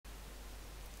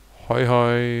Hoi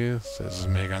hoi, this is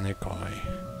Mega Nikoi,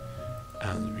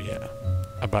 and we are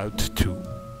about to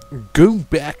go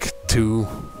back to...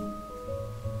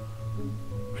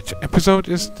 Which episode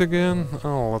is it again?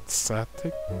 Oh, let's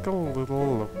take a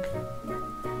little look at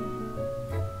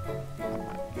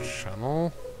my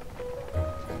channel.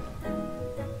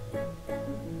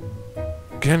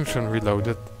 Genshin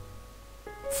Reloaded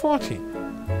 14.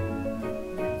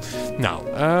 Now,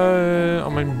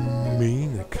 on my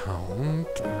main account,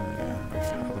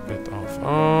 I've had a bit of,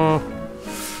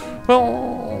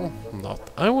 well,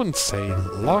 I wouldn't say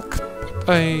luck, but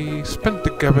I spent the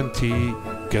guarantee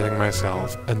getting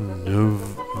myself a new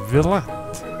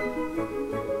villette.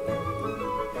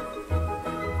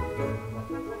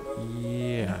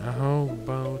 Yeah, how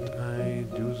about I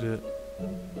do the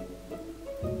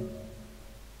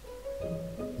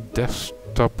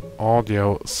desktop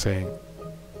audio thing?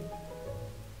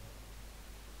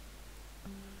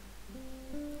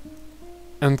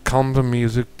 And calm the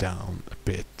music down a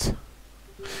bit.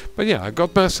 But yeah, I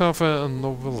got myself a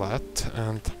novelette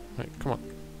and... Hey, come on.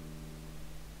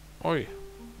 Oi.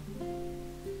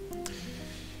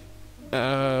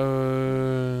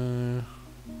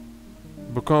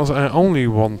 Because I only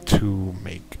want to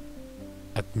make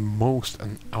at most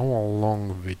an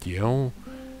hour-long video,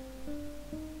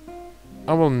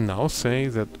 I will now say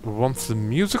that once the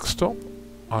music stops,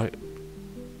 I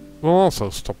will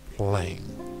also stop playing.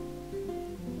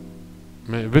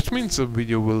 Which means the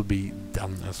video will be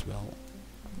done as well.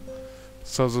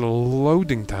 So the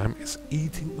loading time is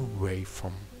eating away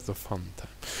from the fun time.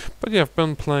 But yeah, I've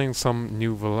been playing some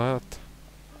new Villette.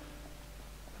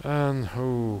 And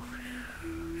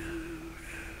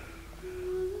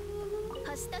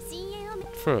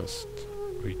first,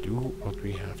 we do what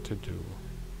we have to do.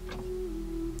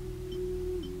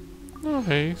 No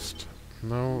haste.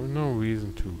 No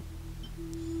reason to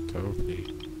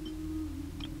totally.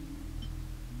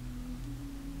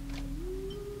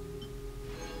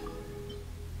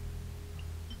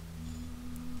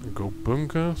 Go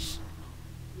bunkers.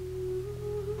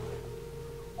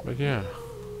 But yeah.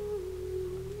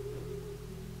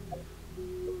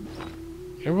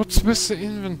 Yeah, what's with the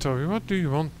inventory? What do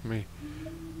you want me?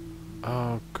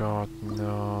 Oh god,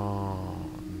 no.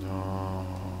 No.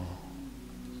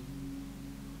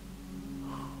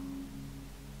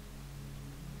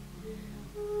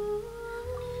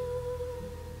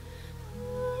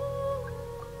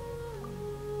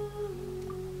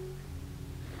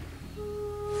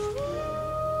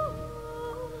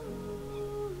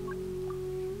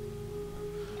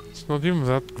 It's not even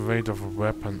that great of a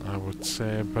weapon, I would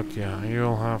say, but yeah,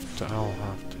 I'll have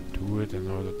to do it in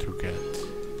order to get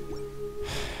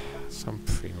some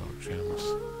primo gems.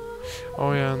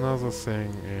 Oh yeah, another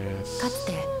thing is...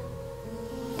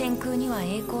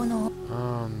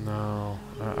 Oh no,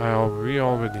 we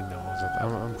already know that.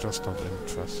 I'm just not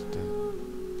interested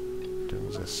in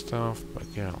doing this stuff, but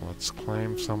yeah, let's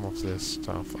claim some of this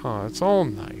stuff. Ah, it's all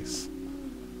nice.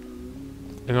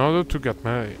 In order to get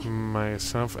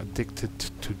myself addicted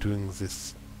to doing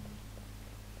this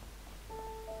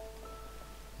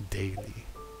daily.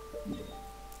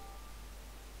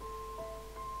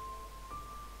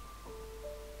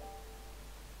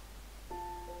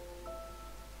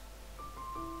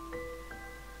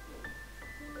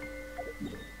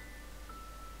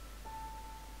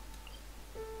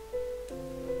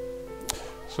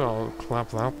 So I'll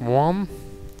clap that one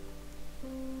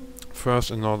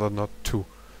first in order not to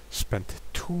spend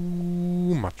too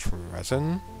much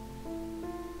resin.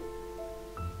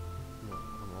 No,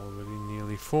 I'm already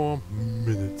nearly 4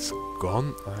 minutes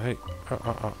gone.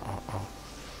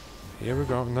 Here we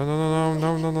go.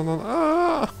 No.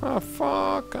 Ah,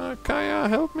 fuck. Kaya,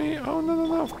 help me. Oh,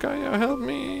 no. Kaya, help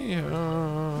me.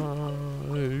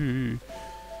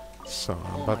 So,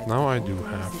 but now I do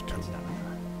have to.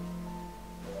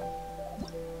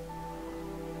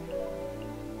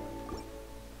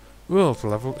 World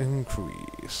level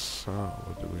increase. So,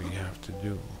 what do we have to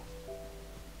do?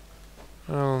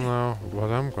 I don't know. What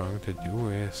I'm going to do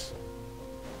is...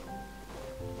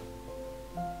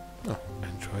 Oh,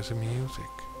 enjoy the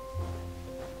music.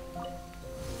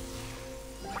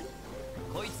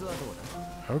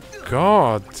 Oh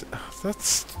god!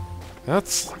 That's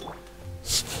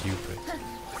stupid.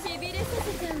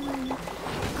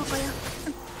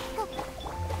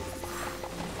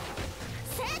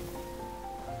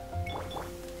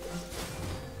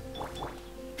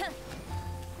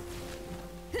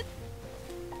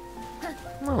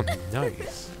 Oh,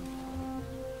 nice.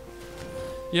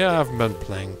 Yeah, I've been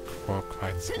playing for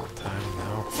quite some time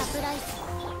now.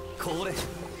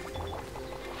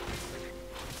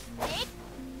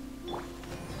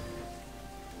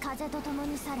 お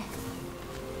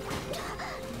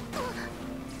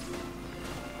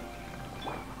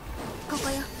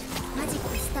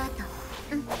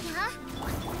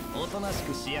となし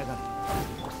くしやがる。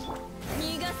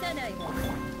逃がさないわ。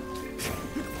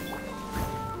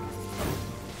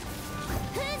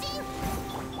風神。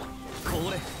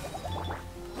これ。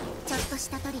ちょっとし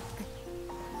たトリック。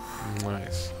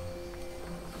Nice.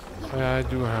 I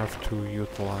do have to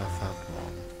utilize that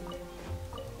one.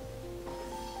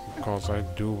 Because I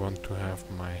do want to have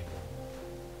my...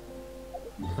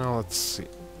 Now let's see.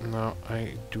 Now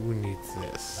I do need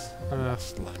this.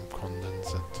 Slime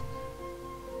condensate.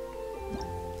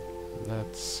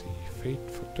 Let's see. Fate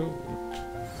for Toad.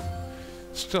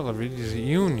 Still a really easy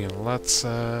union. Let's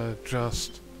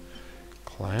just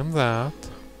climb that.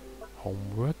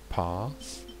 Homeward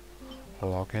pass.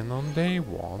 Log in on day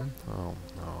 1. Oh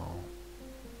no.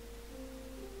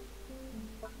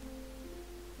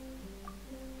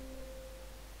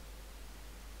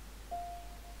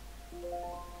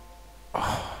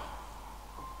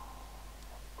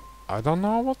 I don't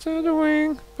know what they're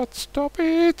doing, but stop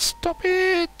it! Stop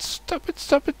it! Stop it!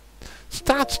 Stop it!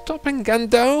 Start stopping,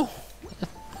 Gendo!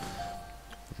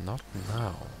 Not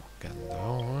now,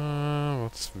 Gendo.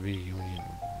 What's reunion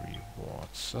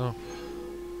rewards? Oh.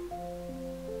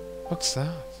 What's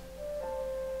that?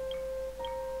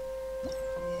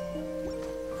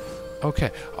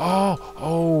 Okay.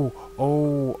 Oh,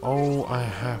 I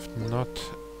have not...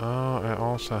 I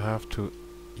also have to...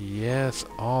 Yes,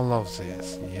 all of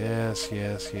this. Yes.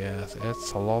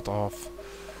 It's a lot of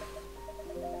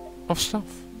stuff.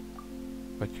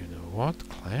 But you know what?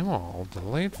 Claim all,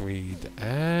 delete read,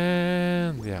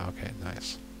 and... Yeah, okay,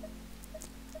 nice.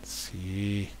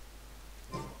 See.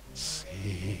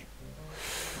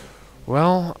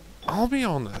 Well, I'll be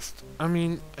honest. I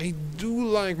mean, I do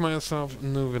like myself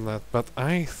Nuvilet, but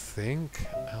I think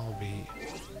I'll be...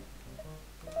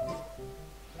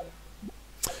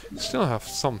 Still have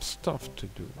some stuff to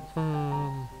do.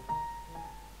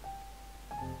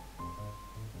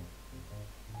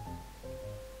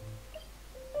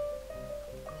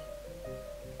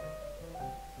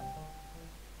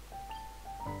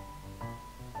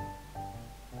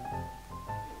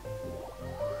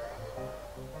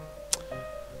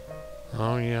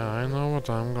 Oh yeah, I know what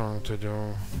I'm going to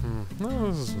do.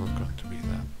 No, this is not going to be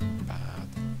that bad.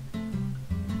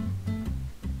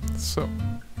 So...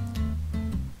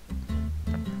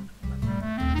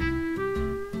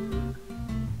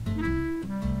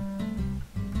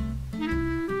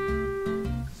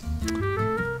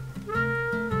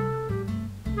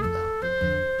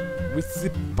 With the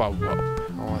power up,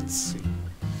 let's see.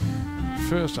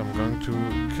 First I'm going to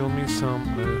kill me some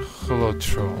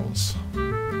holotrolls.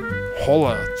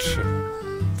 Holotrolls.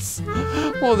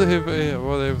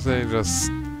 What if they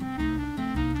just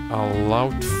are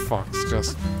loud fucks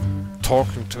just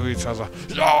talking to each other?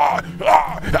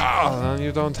 And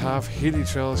you don't have hilly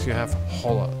trolls, you have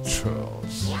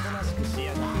holotrolls.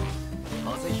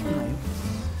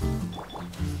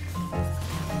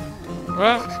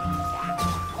 Well,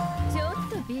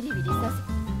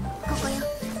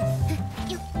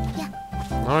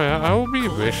 oh yeah, I will be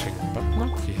wishing, but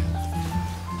not yet.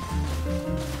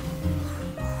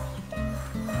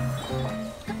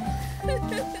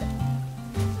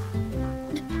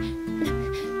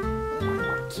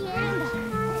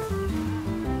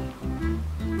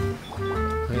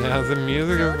 Yeah, the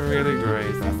music is really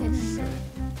great, I must say.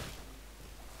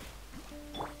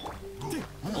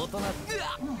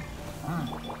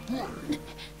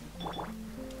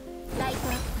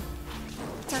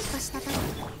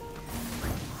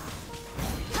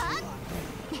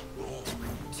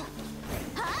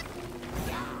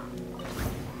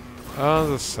 Oh,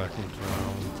 the second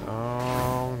round.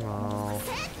 Oh no.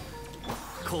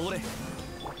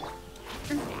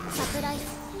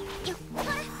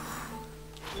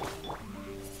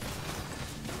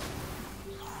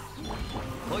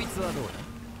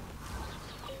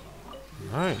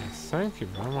 Nice, thank you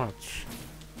very much.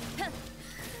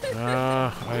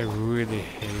 I really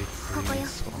hate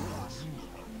these ones.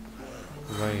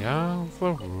 They are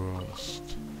the worst.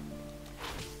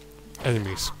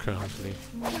 Enemies currently.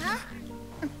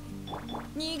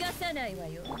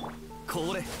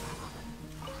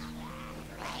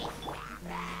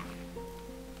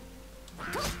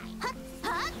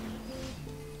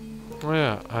 Oh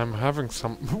yeah, I'm having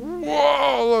some...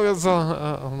 Whoa!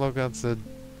 Look at the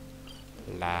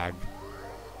lag.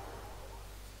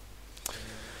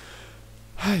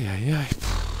 Ay.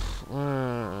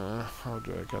 How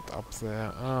do I get up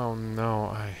there? Oh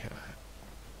no,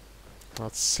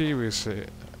 that's seriously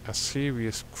a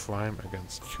serious crime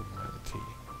against humanity.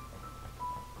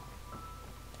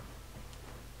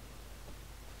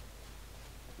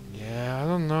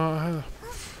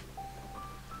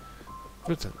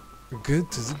 But then, go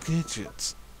to the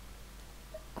gadgets.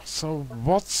 So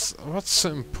what's so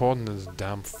important in the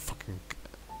damn fucking...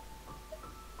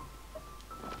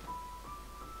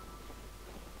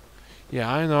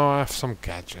 Yeah, I know I have some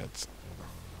gadgets.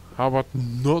 How about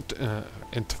not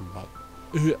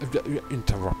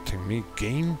interrupting me,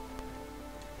 game?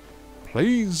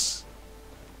 Please?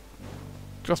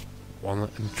 Just wanna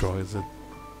enjoy it.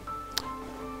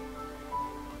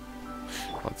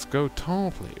 Let's go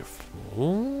totally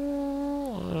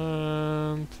full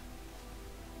and...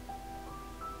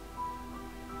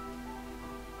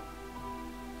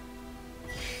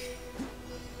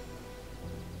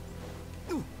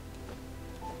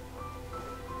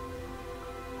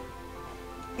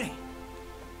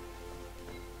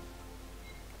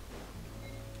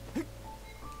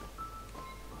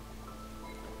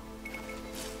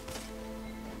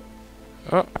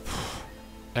 Up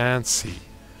and see.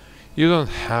 You don't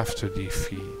have to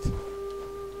defeat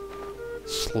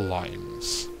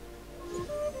slimes.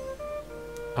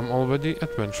 I'm already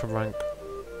adventure rank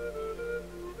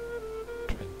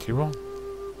 21.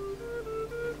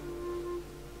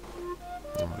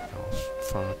 Oh my gosh,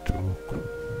 far too.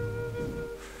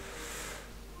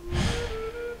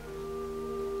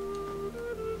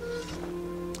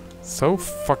 So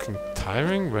fucking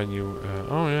tiring when you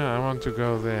oh yeah, I want to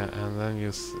go there, and then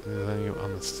you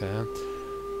understand.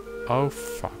 Oh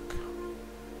fuck.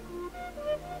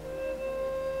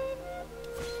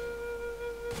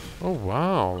 Oh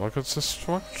wow, look at the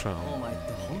structure.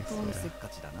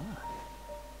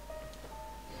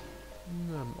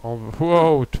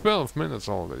 Whoa, 12 minutes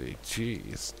already.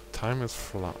 Jeez, time is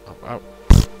flying. Oh.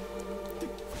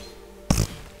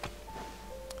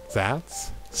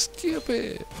 That's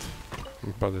stupid.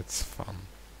 But it's fun.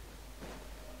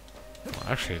 Well,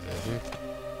 actually it isn't.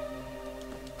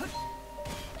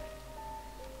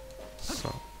 So,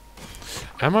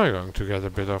 am I going to get a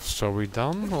bit of story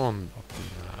done or not?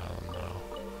 I don't know.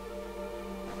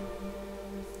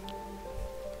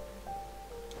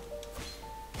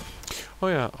 Oh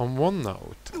yeah, on one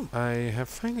note, I have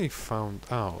finally found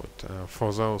out,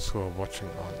 for those who are watching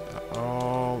on...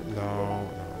 oh, no.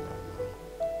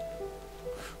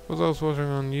 For those watching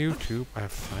on YouTube, I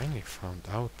finally found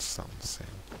out something.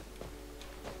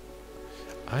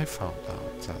 I found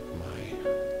out that my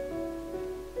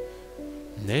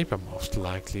neighbor most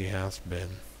likely has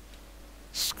been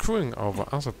screwing over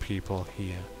other people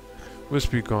here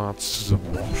with regards to the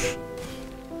wash.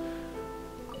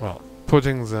 Well,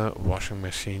 putting the washing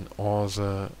machine or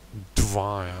the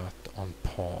dryer on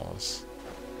pause.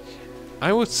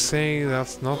 I would say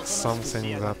that's not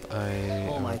something that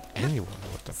anyone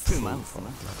would approve of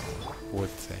now, would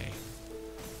they?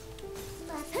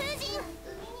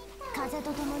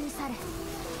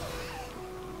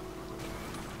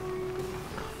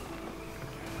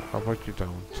 How about you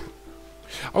don't?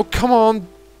 Oh come on!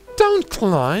 Don't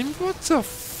climb! What the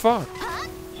fuck?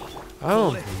 I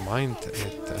don't mind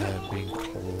it being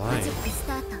climbed.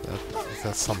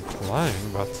 There's some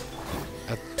climbing, but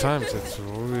at times it's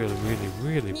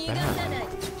really bad.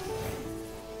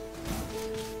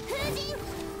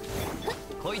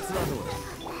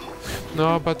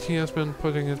 No, but he has been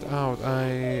putting it out.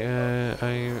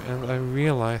 I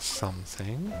realized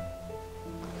something.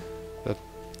 That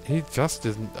he just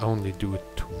didn't only do it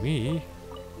to me,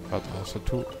 but also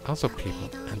to other people.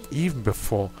 And even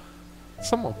before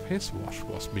some of his wash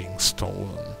was being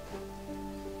stolen.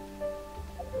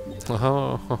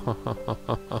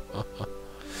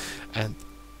 And,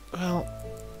 well,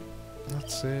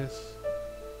 that's it.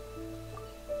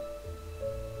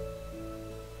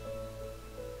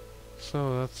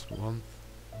 So that's one.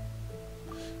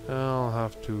 I'll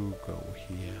have to go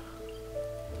here.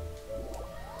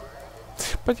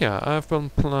 But yeah, I've been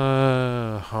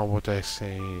how would I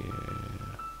say?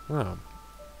 Well,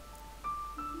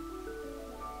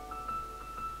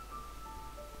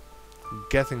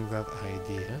 getting that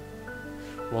idea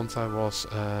once I was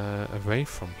away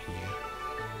from here.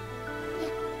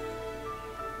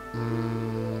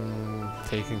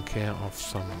 Taking care of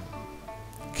some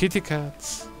kitty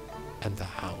cats and the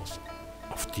house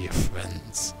of dear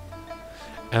friends.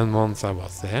 And once I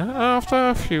was there, after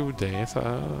a few days,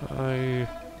 I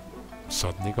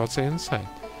suddenly got the insight.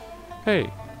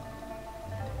 Hey,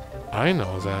 I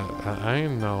know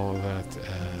that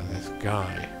this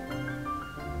guy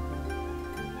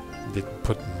did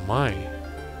put my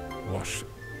wash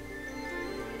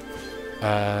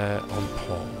on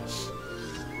pause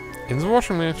in the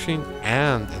washing machine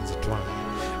and in the dryer.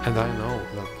 And I know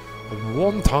that at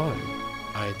one time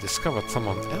I discovered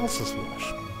someone else's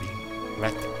wash being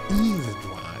wet in the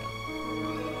dryer.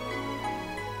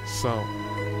 So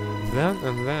then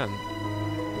and there,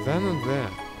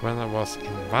 when I was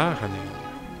in Wageningen,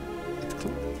 it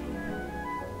clicked.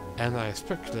 And I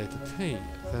speculated, hey,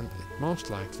 then it most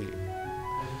likely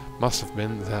must have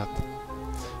been that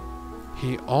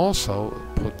he also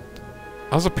put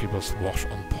other people's wash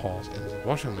on pause in the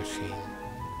washing machine.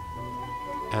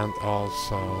 And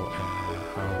also,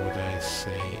 how would I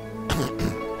say,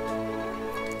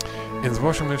 in the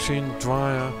washing machine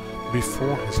dryer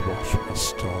before his wash was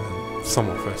stolen, some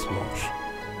of his wash.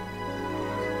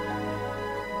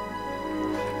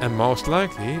 And most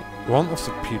likely, one of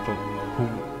the people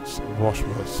whose wash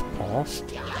was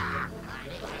paused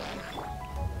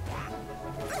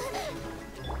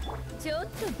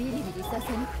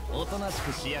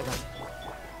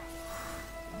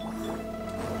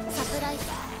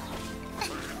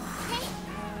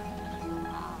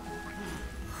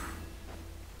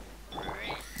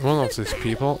one of these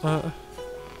people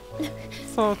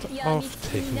thought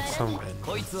of taking some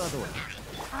vengeance.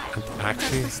 And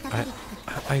actually,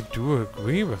 I do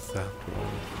agree with that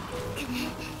one.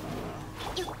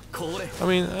 I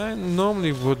mean, I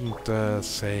normally wouldn't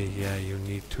say, yeah, you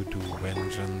need to do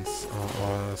vengeance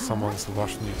or someone's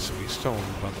wash needs to be stolen,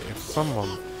 but if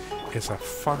someone is a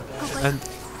fuck, and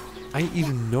I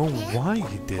even know why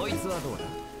he did it.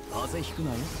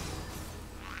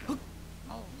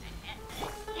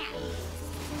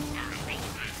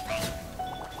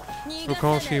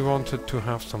 Because he wanted to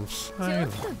have some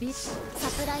silence.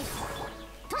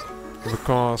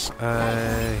 Because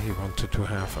he wanted to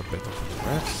have a bit of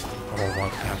rest or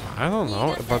whatever. I don't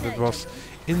know, but it was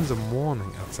in the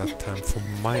morning at that time for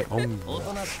my own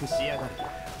watch.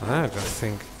 And I just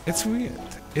think it's weird,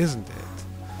 isn't it?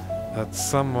 That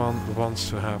someone wants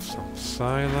to have some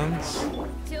silence.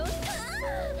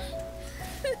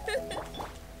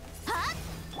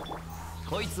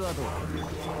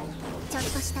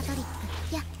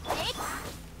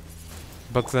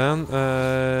 But then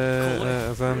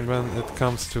when it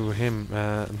comes to him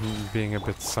being a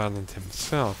bit silent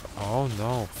himself, oh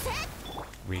no,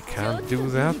 we can't do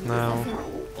that now.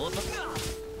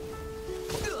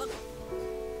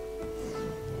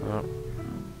 Oh,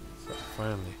 so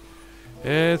finally,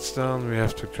 it's done. We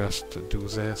have to just do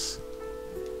this.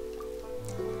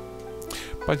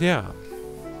 But yeah.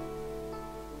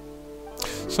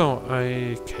 So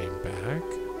I came back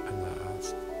and I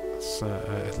asked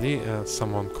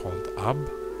someone called Ab.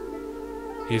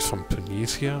 He's from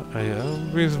Tunisia,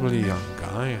 a reasonably young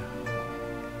guy.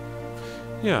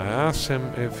 Yeah, I asked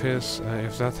him if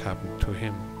that happened to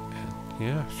him, and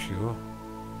yeah, sure,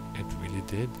 it really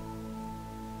did.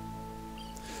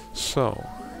 So,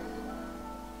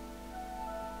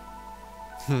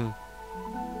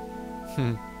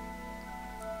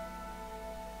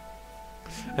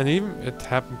 And even it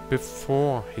happened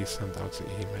before he sent out the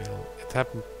email. It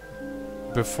happened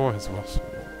before his wash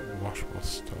was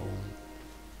stolen.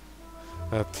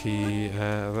 That he,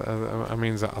 I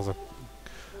mean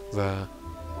the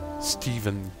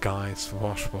Steven guy's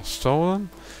wash was stolen,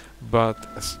 but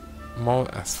as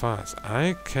far as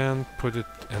I can put it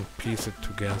and piece it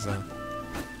together,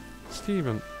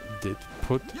 Steven did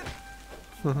put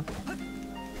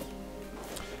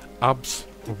Ab's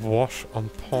wash on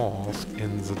pause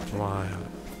in the dryer,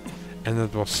 and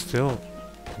it was still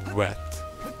wet,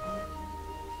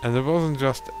 and it wasn't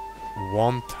just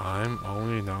one time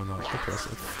only, no, it was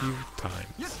a few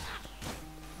times.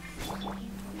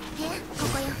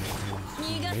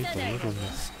 I made a little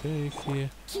mistake here.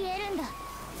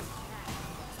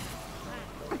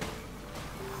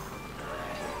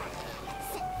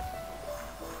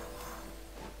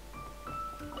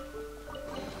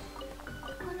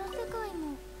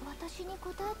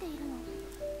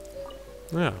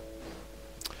 Yeah.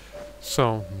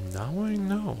 So now I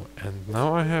know, and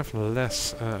now I have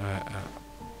less.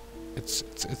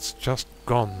 It's just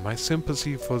gone. My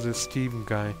sympathy for this Steven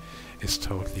guy is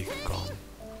totally gone.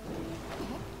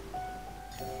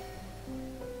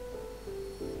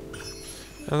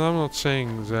 And I'm not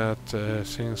saying that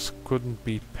things couldn't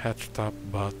be patched up,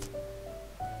 but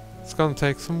it's gonna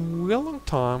take some real long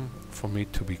time for me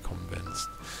to be convinced.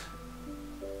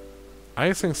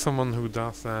 I think someone who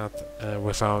does that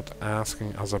without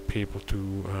asking other people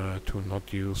to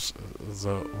not use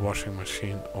the washing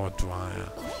machine or dryer,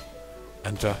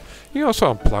 and he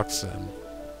also unplugs them,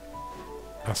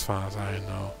 as far as I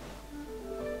know.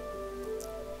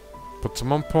 Puts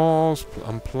them on pause,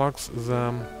 unplugs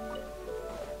them,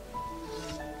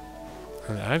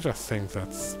 and I just think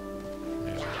that's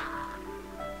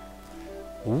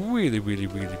really, really,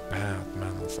 really bad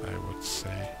manners, I would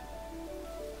say.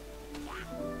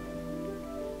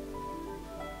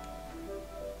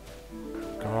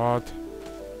 God.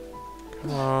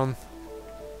 Come on.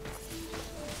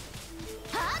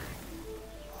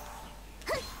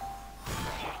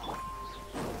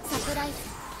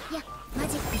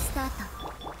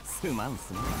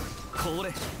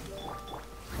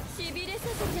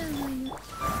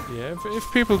 Yeah,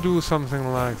 if people do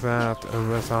something like that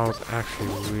without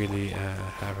actually really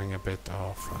having a bit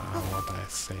of, what I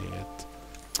say it...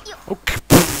 Okay,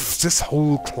 this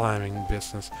whole climbing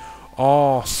business.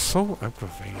 Oh, so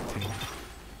aggravating.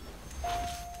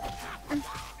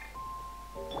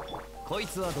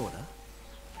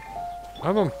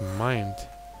 I don't mind.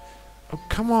 Oh,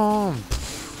 come on!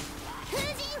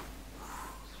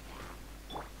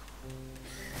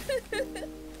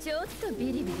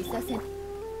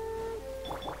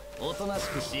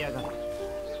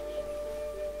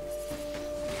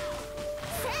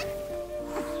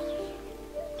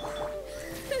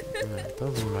 It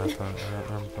doesn't matter,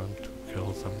 I'm going to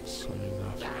kill them soon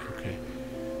enough. Okay.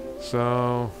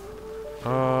 So,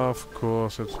 of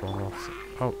course it's one of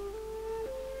the... Oh.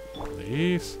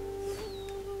 Please.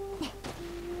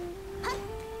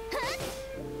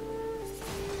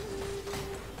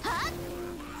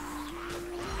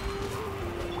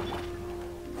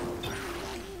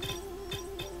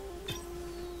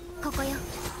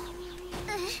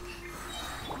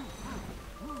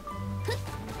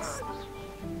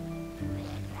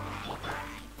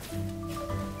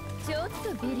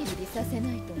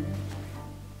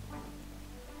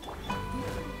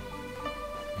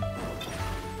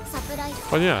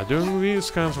 But yeah, doing these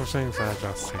kinds of things, I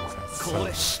just think that's so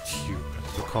stupid.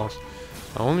 Because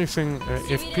the only thing,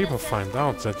 if people find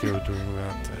out that you're doing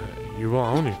that, you will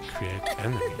only create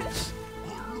enemies.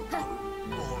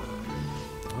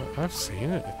 I've seen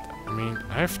it. I mean,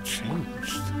 I've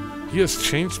changed. He has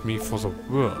changed me for the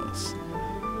worse.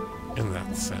 In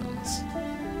that sense.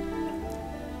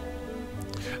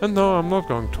 And no, I'm not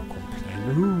going to complain.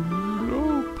 Oh,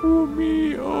 no, poor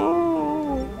me.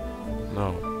 Oh.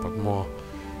 No, but more.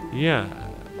 Yeah,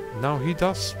 now he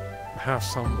does have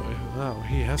some... now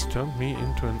he has turned me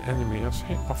into an enemy of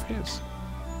his.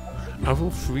 I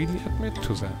will freely admit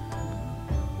to that.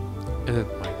 And it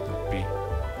might not be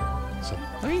the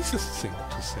nicest thing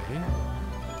to say.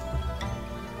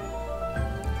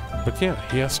 But yeah,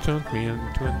 he has turned me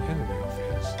into an enemy of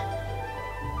his.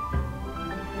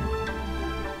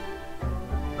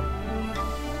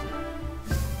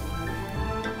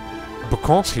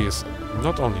 Because he is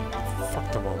not only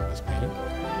fucked around with me,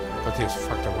 but he is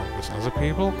fucked around with other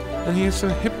people, and he is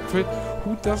a hypocrite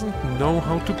who doesn't know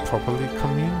how to properly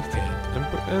communicate,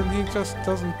 and he just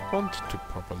doesn't want to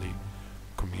properly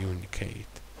communicate,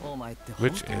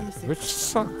 which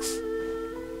sucks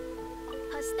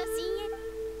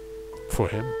for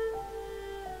him.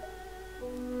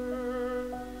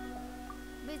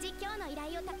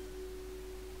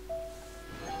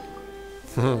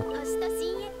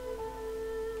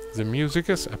 The music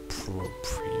is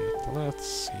appropriate. Let's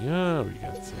see. Yeah, we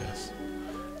got this.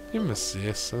 You miss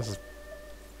this. This is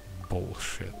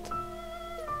bullshit.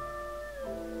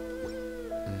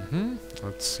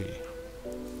 Let's see.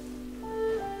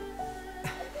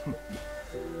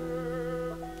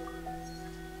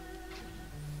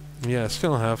 Yeah, I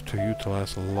still have to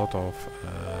utilize a lot of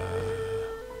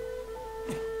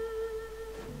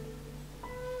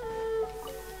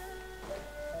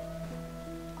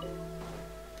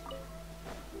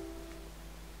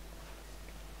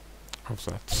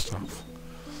that stuff.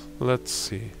 Let's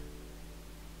see.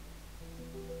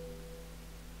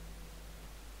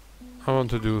 I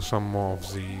want to do some more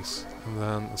of these and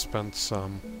then spend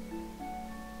some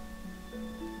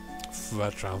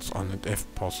fragiles on it if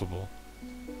possible.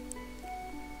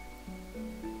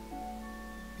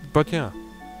 But yeah,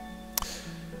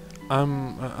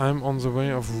 I'm on the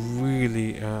way of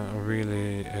really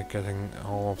getting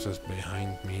all of this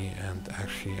behind me and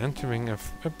actually entering a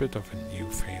bit of a new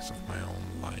phase of my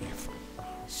own life,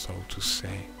 so to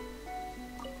say.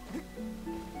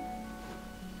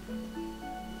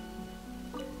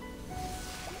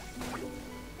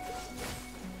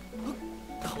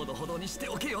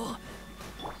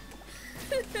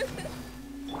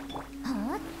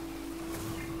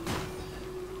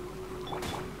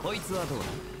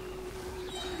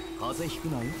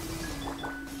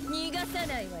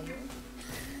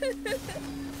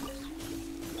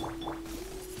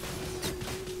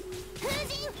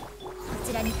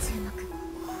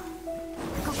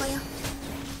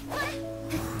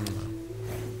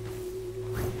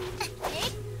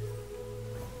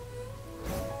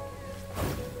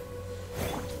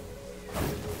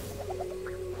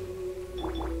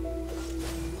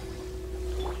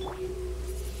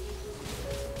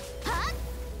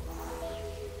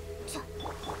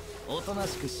 とな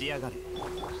しくしやがれ。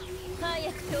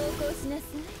早く投稿しなさ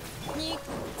い。に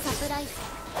サプライズ。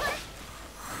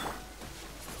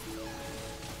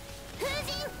風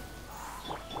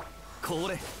神。こ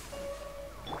れ。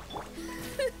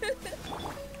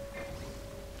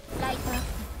ライトアッ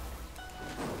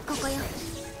プ。ここよ。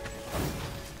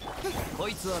こ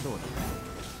いつはどうだ。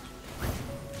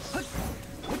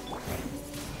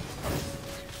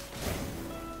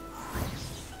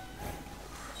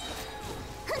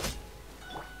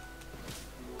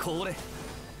これ。ち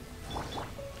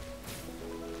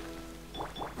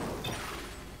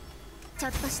ょ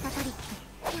っとしたトリック。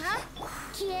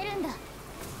消えるんだ。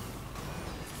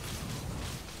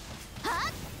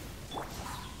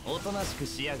おとなしく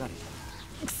しやがれ。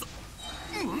くそ。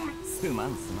すま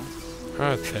んすま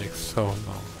ん。 That takes so long.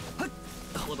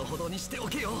 ほどほどにしてお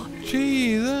けよ。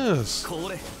 Jesus! こ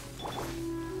れ。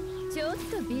ちょっ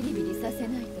とビリビリさせ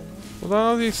ないと。 What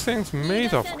are these things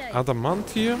made of?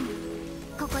 Adamantium?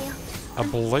 ここよ。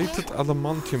 Ablated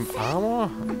adamantium armor?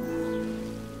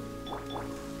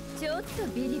 ちょっと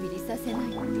ビリビリさせな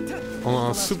いと。 On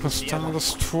a superstar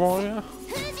destroyer?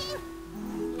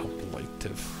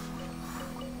 Ablative.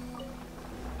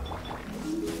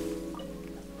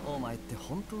 お前って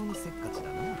本当にせっかちだ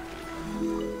な。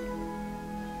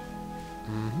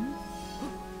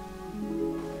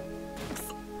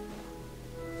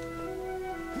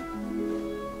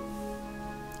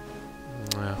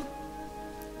Yeah.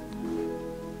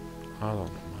 I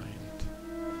don't mind.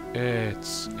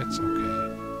 It's okay.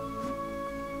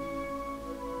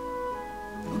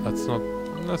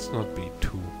 Let's not be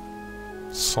too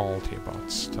salty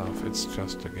about stuff. It's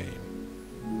just a game.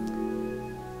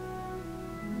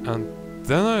 And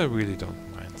then I really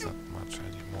don't mind that much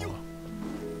anymore.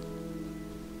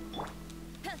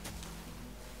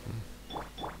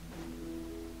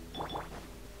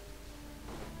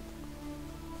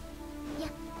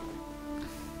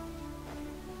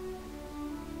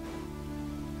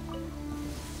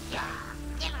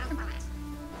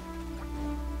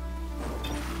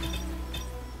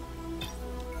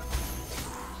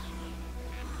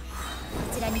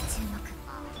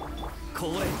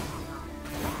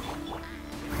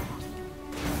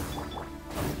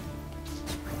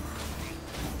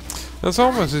 There's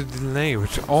always a delay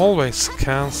which always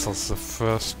cancels the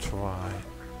first try.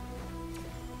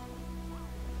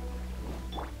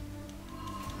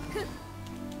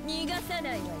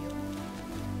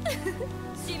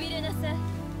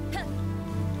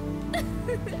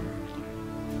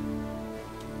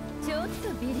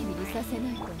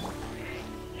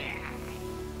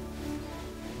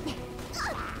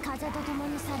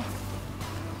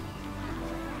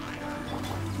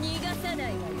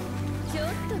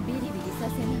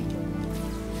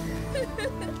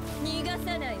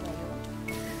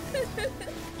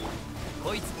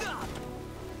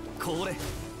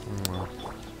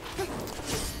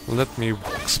 Let me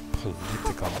wax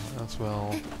political as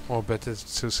well, or better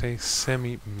to say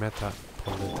semi-meta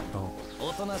political.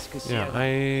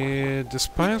 Yeah,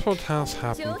 despite what has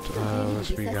happened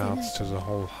with regards to the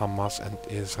whole Hamas and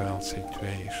Israel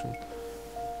situation,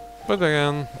 but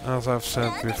again, as I've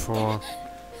said before,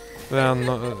 there are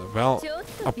not, well,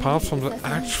 apart from the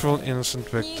actual innocent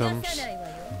victims,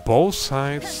 both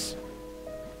sides,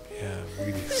 yeah,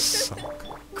 really suck.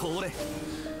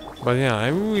 But yeah, I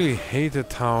really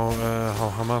hated how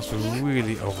Hamas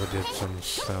really overdid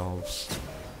themselves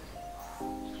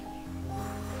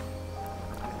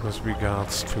with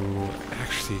regards to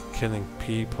actually killing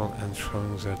people and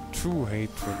showing their true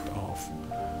hatred of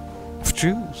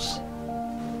Jews.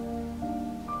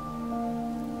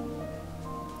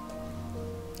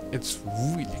 It's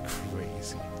really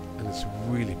crazy and it's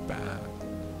really bad.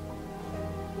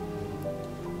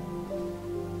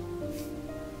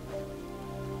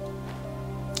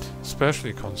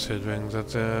 Especially considering that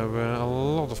there were a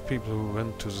lot of people who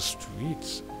went to the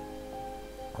streets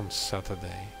on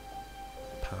Saturday,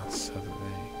 past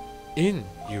Saturday, in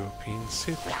European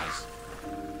cities.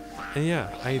 And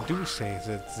yeah, I do say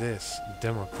that this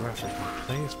demographic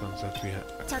replacement that we are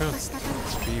currently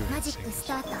experiencing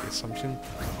is something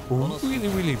really,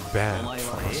 really bad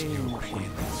for us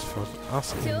Europeans, for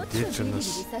us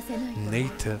indigenous,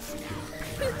 native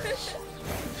Europeans.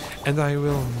 And I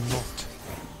will not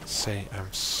say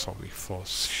I'm sorry for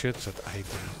shit that I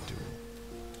didn't do.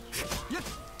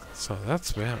 So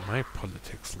that's where my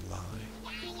politics lie.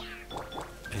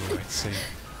 And you might say,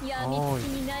 oh,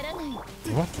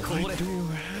 what right do you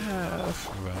have?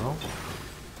 Well,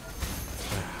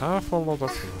 I have a lot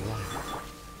of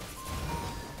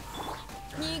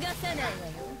right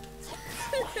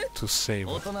to say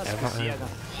whatever I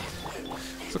want.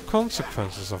 the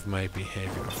consequences of my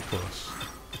behavior, of course,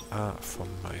 are for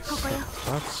myself.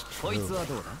 That's こい true. つは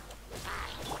どうだ。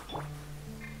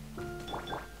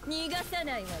逃がさ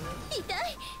ないわよ。痛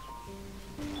い。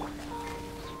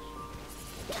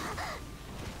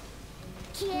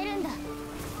消えるんだ。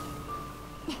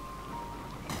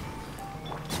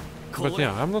 But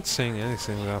yeah, I'm not saying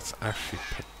anything that's actually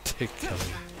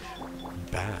particularly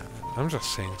bad. I'm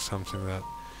just saying something that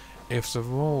if the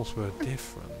roles were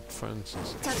different, for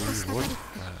instance, if we would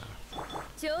have...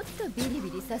 ちょっとビリ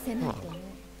ビリさせないとね。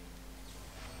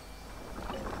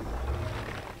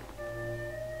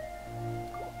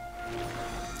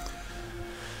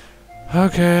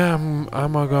 Okay, I'm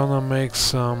gonna make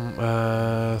some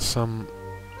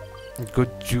good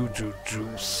juju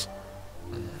juice.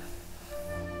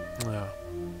 Yeah,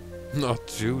 not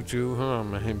juju, huh?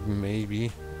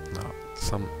 Maybe not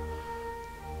some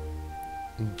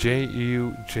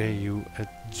juju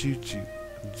juju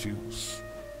juice.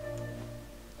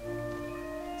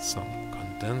 Some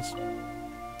condensed.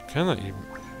 Can I even?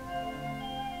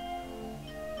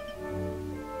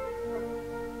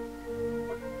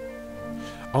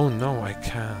 Oh no, I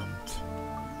can't.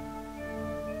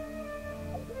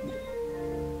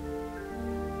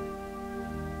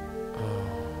 Oh.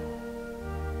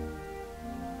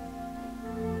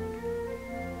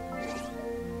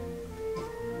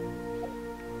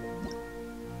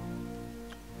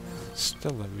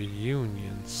 Still a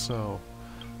reunion, so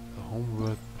the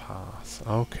homeward path.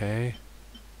 Okay.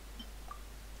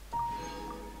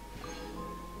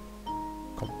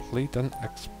 Complete an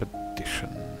expedition.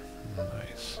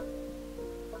 Nice.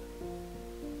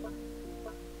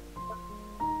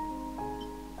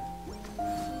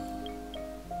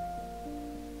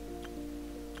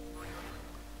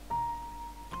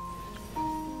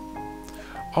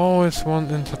 Oh, it's one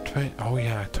intertrain. Oh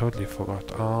yeah, I totally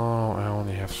forgot. Oh, I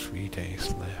only have 3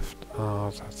 days left. Oh,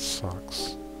 that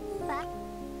sucks.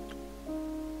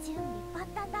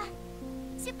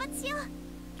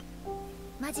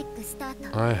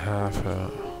 I have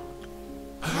her.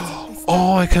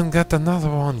 Oh, I can get another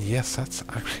one. Yes, that's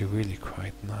actually really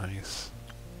quite nice.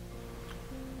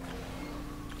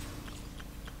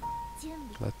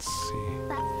 Let's see.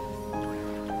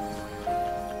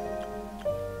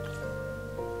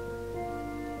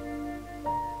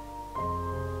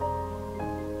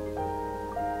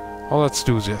 Oh, let's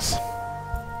do this.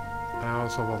 I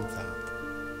also want that.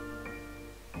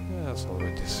 Yeah, it's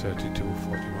already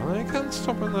 32:41. I can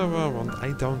stop whenever I want.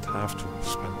 I don't have to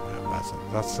spend my lesson.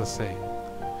 That's the thing.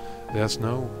 There's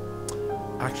no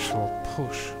actual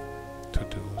push to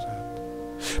do that.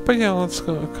 But yeah, let's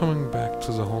go. Coming back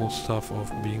to the whole stuff of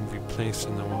being replaced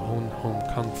in our own home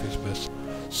countries with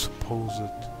supposed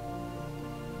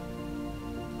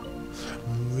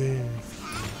refugees.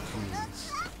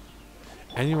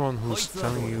 Anyone who's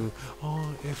telling you,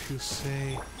 oh, if you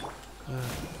say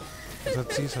that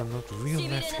these are not real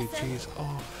refugees,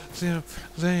 oh,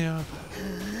 they are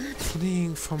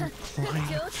fleeing from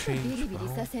climate change,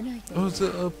 oh,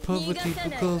 the poverty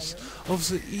because of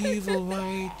the evil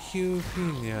white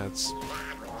European. Yeah, it's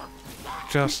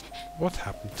just what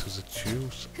happened to the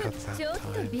Jews at that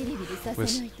time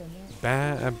with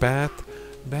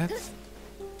bad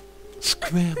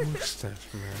square mustache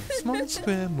man, small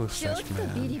square mustache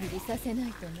man,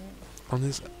 on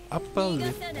his upper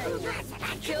lip.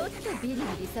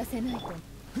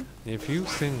 If you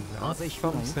think that's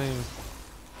something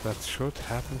that should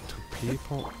happen to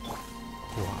people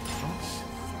who are us,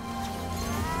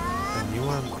 then you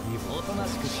are an evil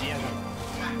person.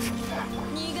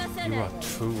 You are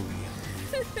truly an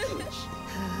evil person.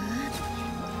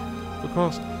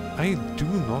 Because I do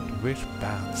not wish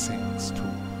bad things to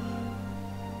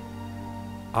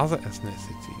other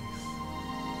ethnicities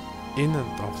in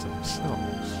and of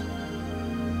themselves.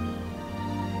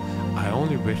 I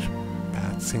only wish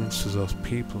bad things to those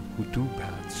people who do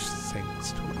bad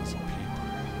things to other people.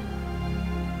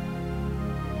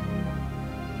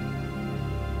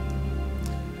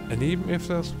 And even if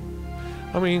there's,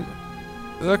 I mean,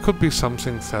 there could be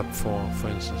something said for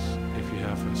instance, if you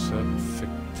have a certain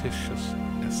fictitious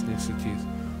ethnicity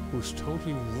who's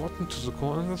totally rotten to the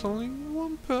core and there's only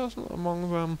one person among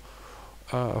them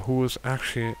who is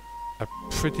actually a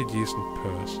pretty decent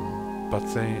person, but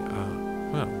they are,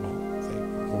 well,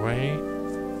 they're grey,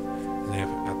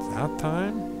 and at that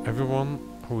time, everyone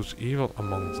who's evil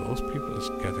among those people is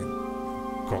gotten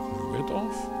rid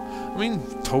of. I mean,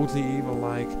 totally evil,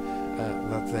 like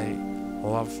that they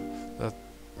love, that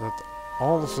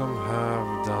all of them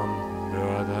have done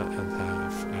murder and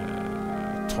have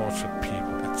tortured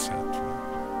people, etc.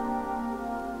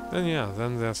 Then yeah,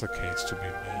 then there's a case to be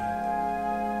made.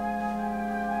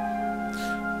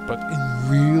 But in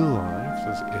real life,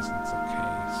 this isn't the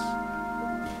case.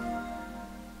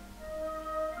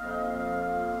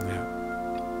 Yeah.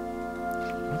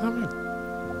 But I mean,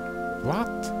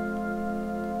 what?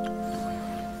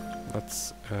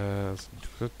 Let's do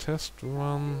the test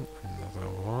run, another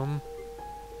one.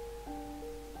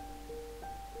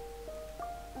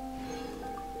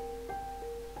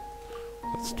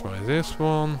 Let's try this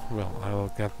one. Well,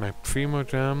 I'll get my Primo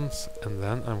Gems, and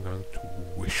then I'm going to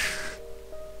wish.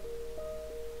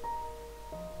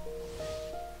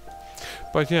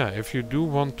 But yeah, if you do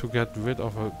want to get rid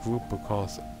of a group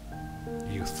because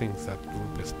you think that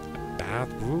group is a bad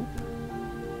group,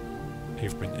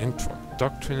 you've been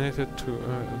indoctrinated to,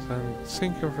 then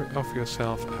think of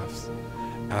yourself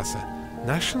as a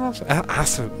nationalist,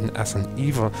 as an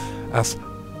evil, as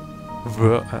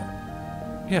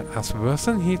worse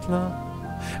than Hitler,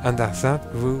 and as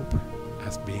that group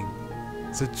as being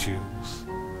the Jews.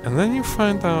 And then you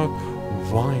find out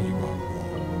why you are wrong.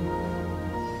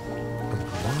 And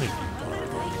why you are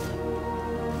wrong.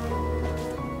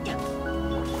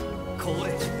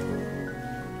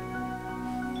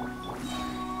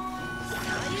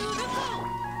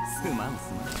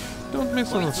 Don't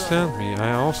misunderstand me,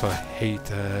 I also hate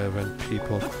when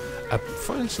people,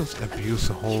 for instance, abuse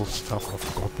the whole stuff of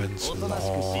Goblin's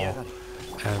Law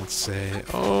and say,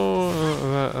 oh,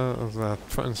 that,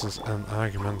 for instance, an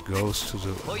argument goes to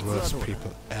the worst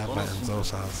people ever, and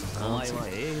those are the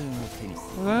Nazis.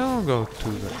 I'll go to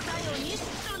the...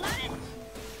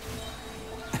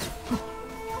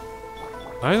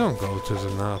 I don't go to the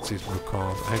Nazis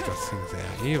because I just think they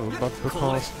are evil, but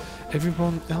because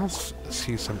everyone else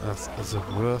sees them as the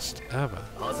worst ever.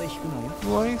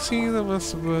 Do I see them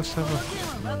as the worst ever?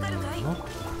 Not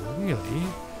really.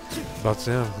 But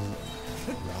they're,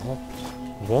 well,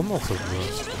 one of the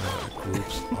worst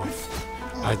groups of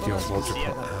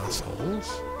ideological assholes.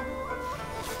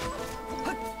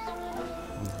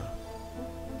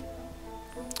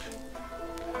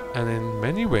 And in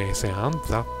many ways they aren't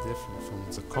that different from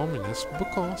the communists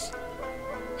because,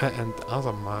 and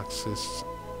other Marxists,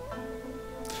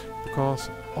 because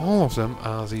all of them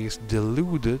are these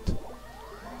deluded,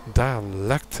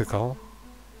 dialectical,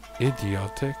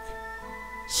 idiotic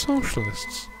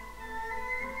socialists.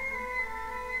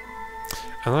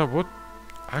 And I would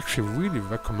actually really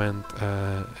recommend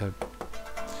a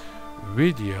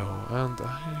video, and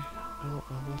I will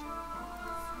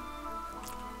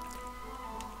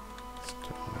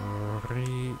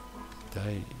story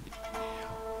dialectic.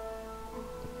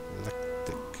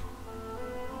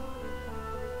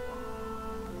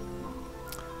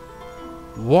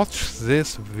 Watch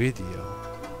this video.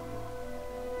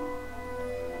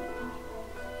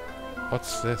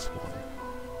 What's this one?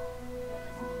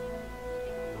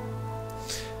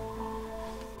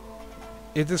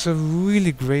 It is a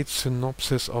really great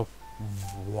synopsis of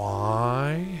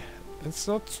why it's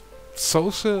not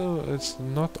social, it's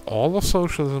not all of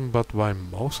socialism, but why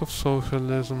most of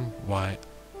socialism, why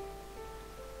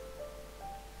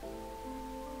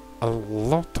a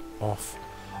lot of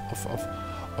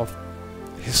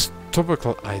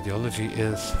historical ideology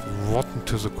is rotten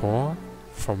to the core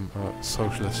from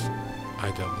socialist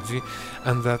ideology,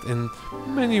 and that in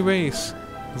many ways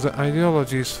the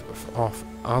ideologies of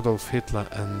Adolf Hitler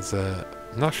and the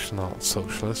National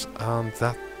Socialists aren't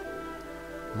that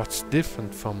much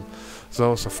different from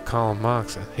those of Karl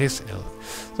Marx and his ilk.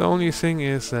 The only thing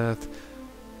is that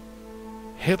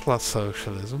Hitler's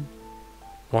socialism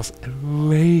was a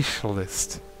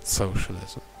racialist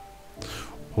socialism,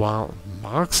 while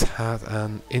Marx had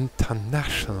an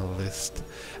internationalist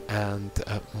and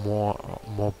a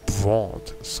more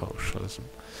broad socialism.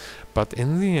 But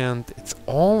in the end, it's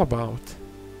all about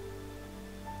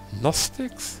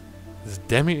Gnostics, the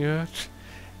demiurge,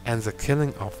 and the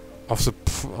killing of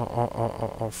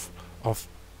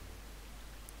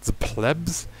the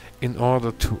plebs in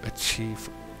order to achieve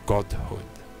godhood.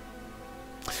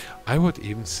 I would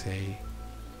even say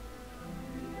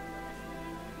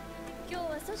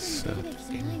third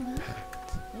impact.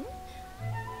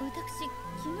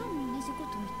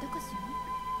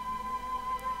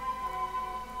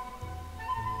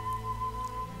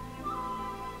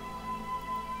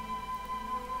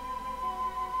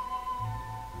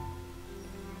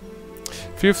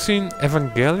 'If you've seen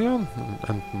Evangelion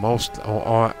and most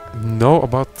or know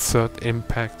about Third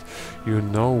Impact, you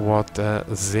know what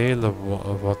Seele,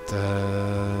 what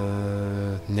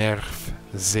Nerv,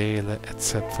 Seele,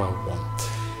 etc. want.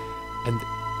 And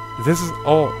this is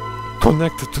all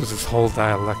connected to this whole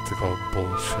dialectical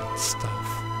bullshit stuff.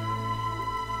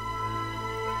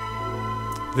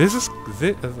 This is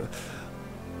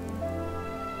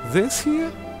this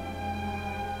here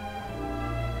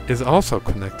is also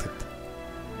connected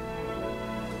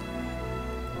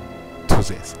to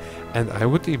this. And I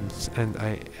would even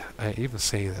I even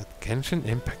say that Genshin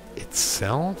Impact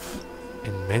itself,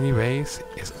 in many ways,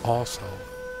 is also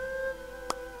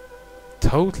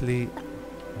totally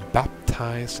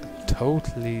baptized,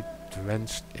 totally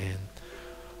drenched in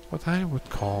what I would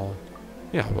call,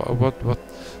 yeah, what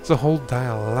the whole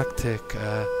dialectic,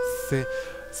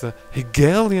 the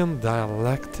Hegelian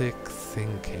dialectic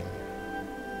thinking.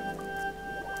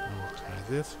 I'll try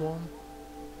this one.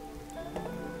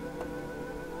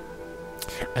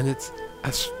 And it's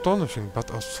astonishing,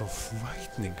 but also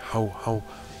frightening how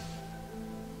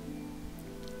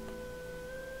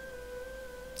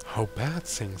bad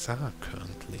things are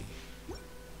currently.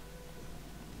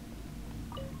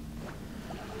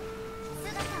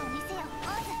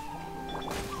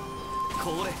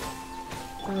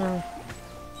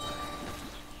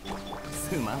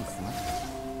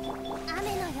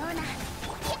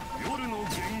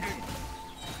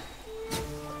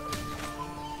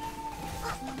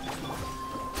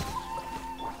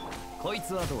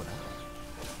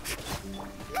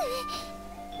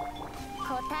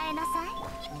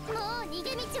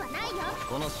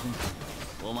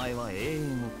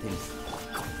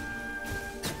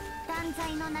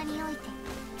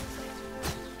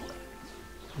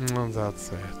 And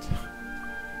that's it.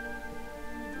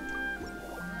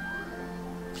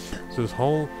 This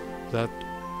whole that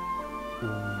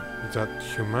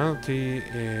humanity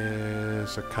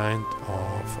is a kind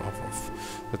of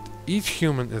that each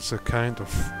human is a kind of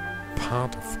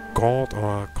part of God,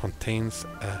 or contains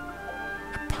a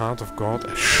part of God,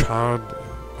 a shard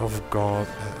of God,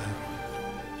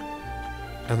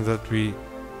 and that we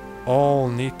all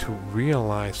need to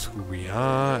realize who we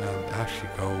are and actually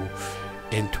go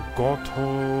into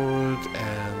godhood,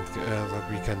 and that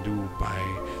we can do by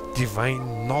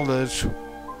divine knowledge,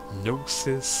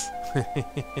 gnosis,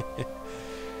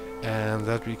 and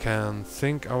that we can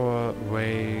think our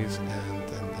ways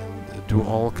and do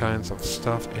all kinds of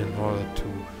stuff in order to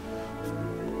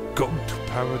go to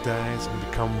paradise and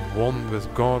become one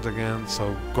with God again,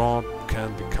 so God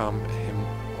can become him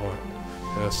or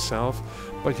herself.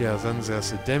 But yeah, then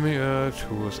there's a demiurge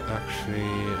who is actually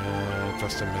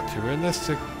just a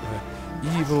materialistic,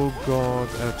 evil god,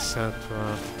 etc.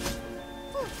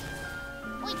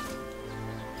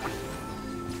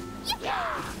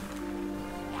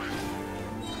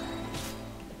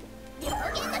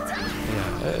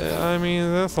 Yeah, I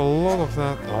mean, there's a lot of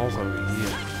that also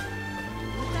here.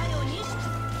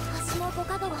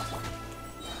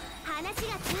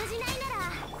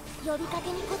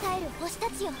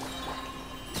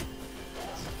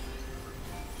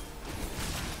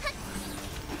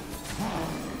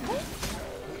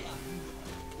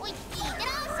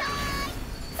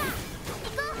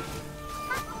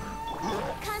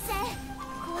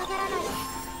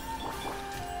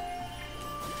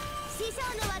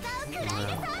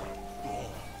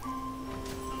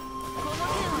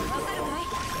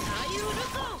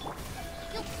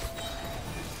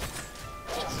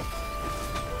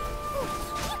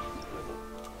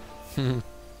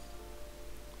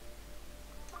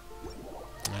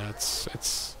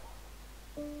 It's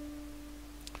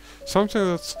something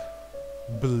that's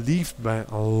believed by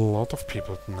a lot of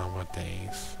people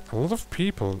nowadays. A lot of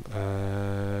people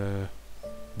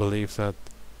believe that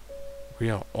we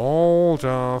are all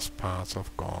just parts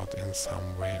of God in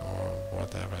some way or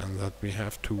whatever, and that we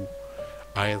have to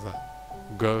either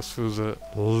go through the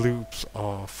loops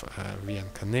of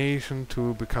reincarnation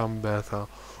to become better,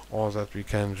 or that we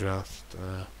can just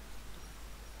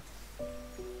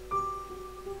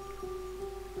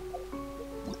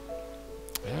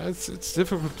yeah, it's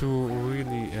difficult to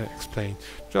really explain.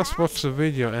 Just watch the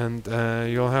video and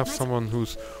you'll have someone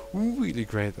who's really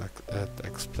great at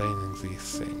explaining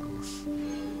these things.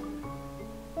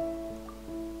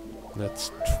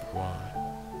 Let's try.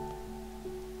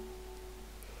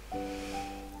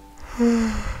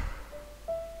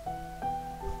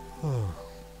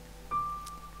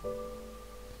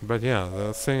 But yeah,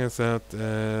 the thing is that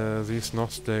these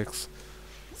Gnostics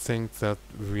think that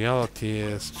reality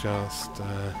is just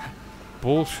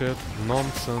bullshit,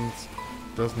 nonsense,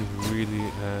 doesn't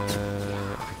really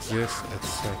exist,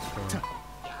 etc.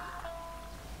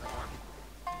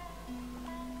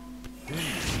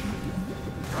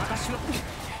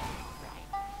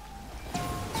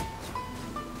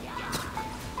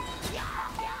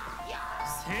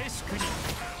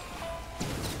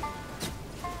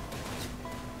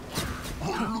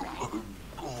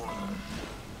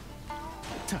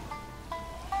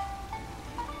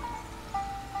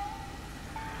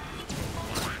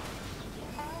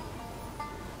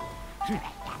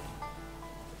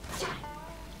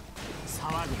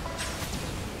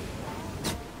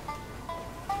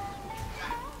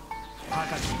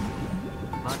 高き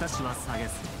私は下げ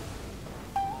す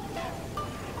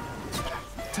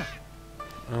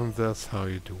And that's how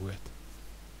you do it.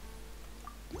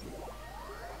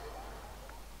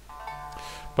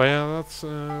 But yeah, that's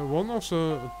one of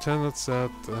the tenets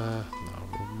that no,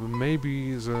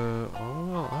 maybe the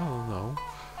well, I don't know,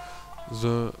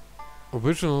 the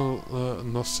original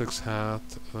Gnostics had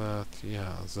that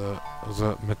yeah,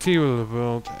 the material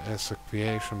world is a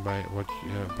creation by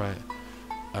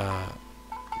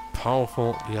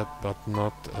powerful yet but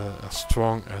not as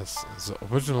strong as the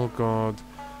original god,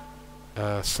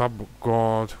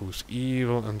 sub-god who's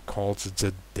evil and calls it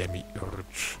the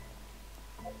demiurge.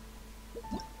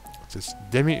 This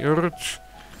demiurge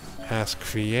has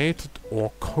created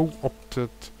or co-opted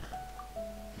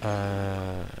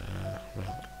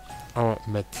our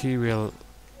material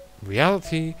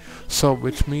reality, so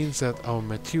which means that our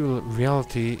material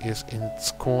reality is in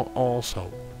its core also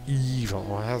evil,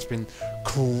 or has been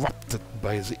corrupted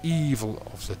by the evil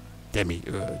of the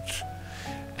demiurge.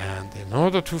 And in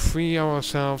order to free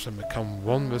ourselves and become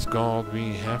one with God,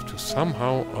 we have to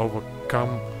somehow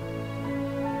overcome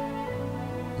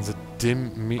the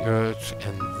demiurge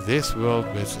and this world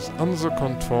which is under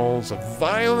control, the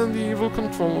vile and evil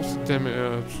control of the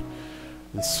demiurge,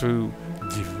 through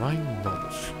divine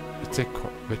knowledge,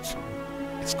 which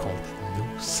is called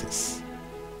gnosis.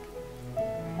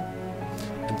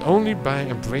 And only by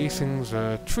embracing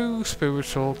the true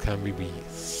spiritual can we be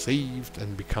saved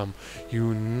and become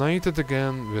united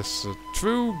again with the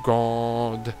true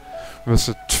God, with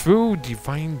the true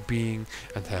divine being,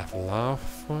 and have love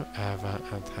forever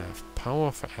and have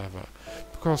power forever.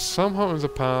 Because somehow in the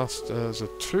past the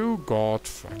true God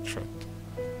fractured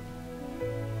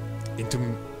into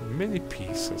many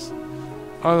pieces.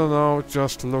 I don't know,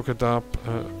 just look it up,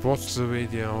 watch the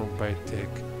video by Dick.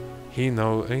 He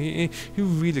knows, he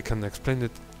really can explain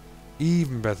it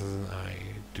even better than I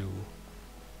do.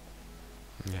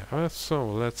 Yeah, so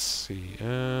let's see.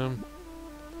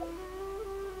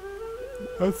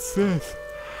 What's this?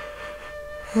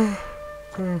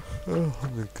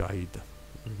 The guide.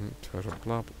 Treasure,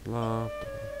 blah blah blah.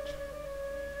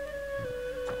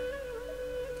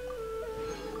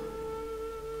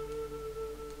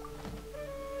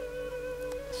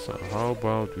 So how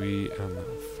about we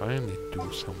finally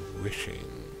do some wishing?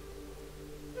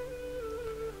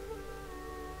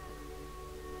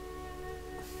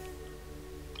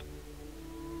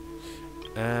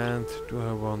 And do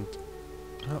I want...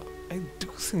 Well, I do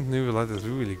think New Light is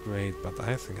really great, but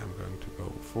I think I'm going to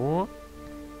go for...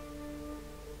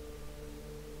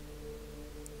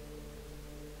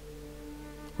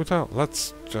 Well,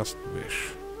 let's just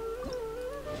wish.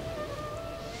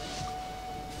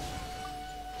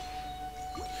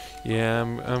 Yeah,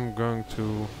 I'm going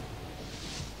to...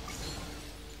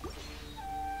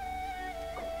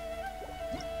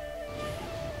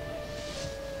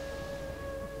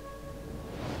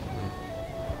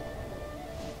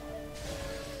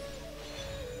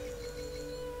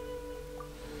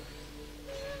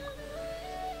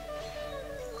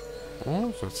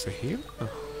 Oh, that's a healer?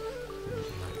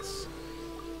 Nice.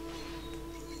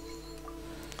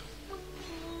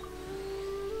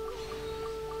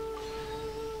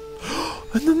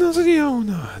 And another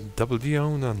Diona! Double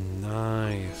Diona,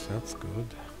 nice, that's good.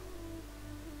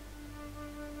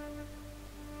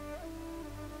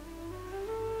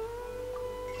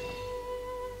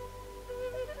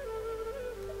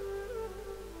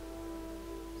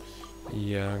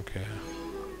 Yeah, okay.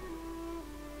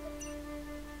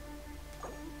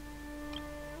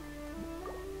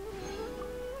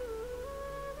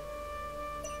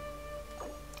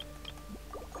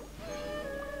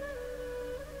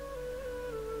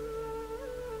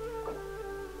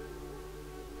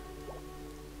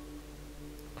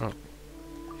 Oh.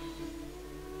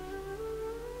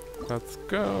 Let's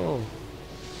go.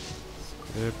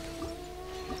 Yep.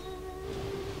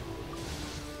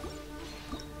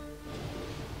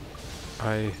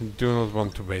 I do not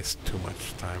want to waste too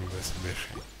much time with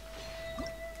wishing.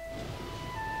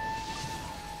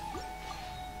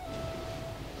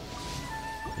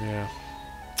 Yeah.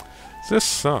 This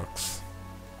sucks.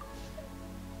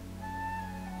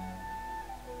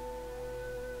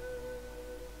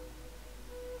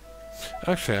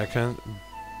 Actually, I can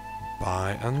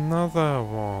buy another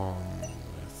one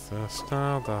with the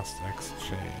Stardust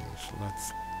Exchange.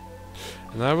 Let's...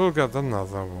 And I will get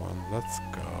another one. Let's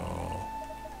go.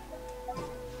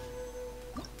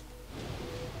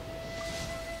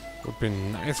 Would be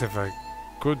nice if I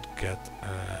could get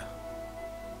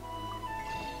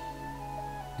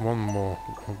one more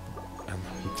and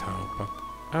Hotel, but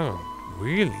I don't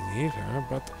really need her,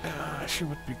 but she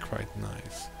would be quite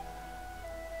nice.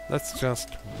 Let's just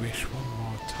wish one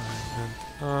more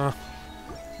time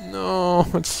and no,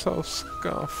 it's so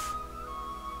scuff.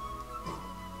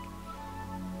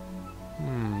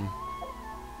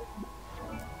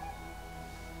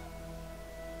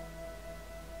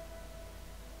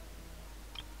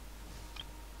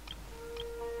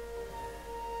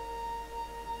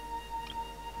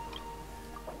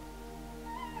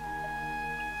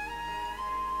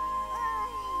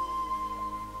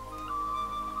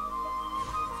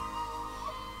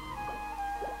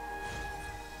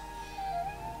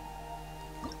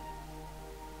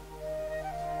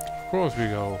 Of course we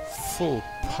go full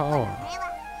power.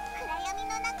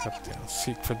 Got the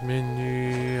secret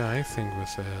menu. I think we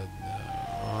said,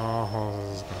 oh,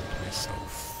 this is going to be so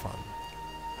fun.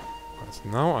 Because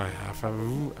now I have a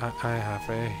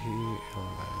healer.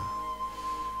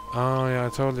 Oh yeah, I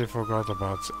totally forgot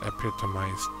about the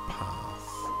epitomized path.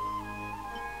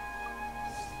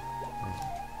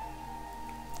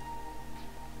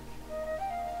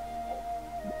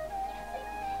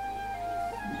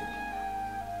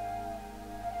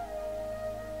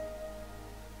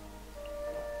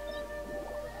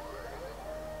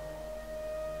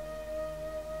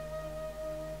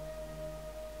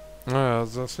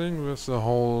 The thing with the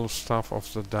whole stuff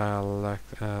of the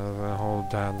the whole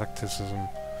dialecticism,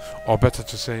 or better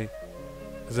to say,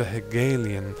 the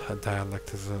Hegelian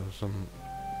dialecticism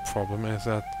problem is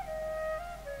that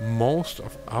most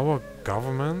of our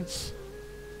governments,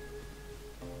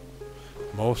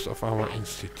 most of our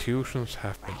institutions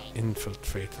have been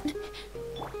infiltrated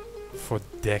for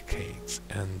decades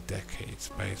and decades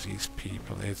by these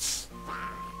people. It's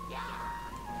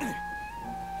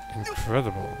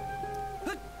incredible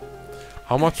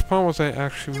how much power they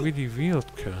actually really wield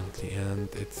currently, and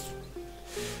it's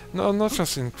not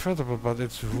just incredible, but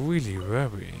it's really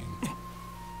worrying.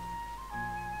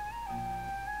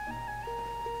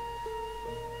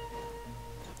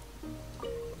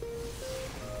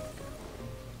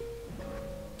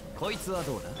 こいつは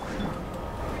どうだ。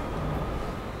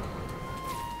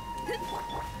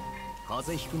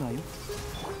風邪ひくなよ。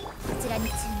こちらに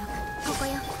注目。ここ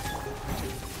よ。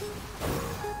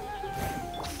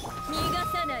逃が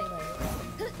さないわよ。し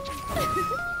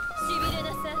びれな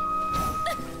さい。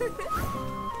そ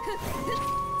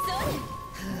れ。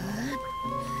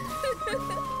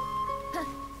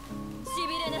しび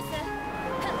れなさい。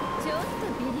ちょっと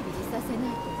ビリビリさせな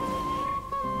いと。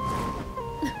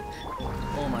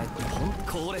お前ってほん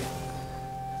これ。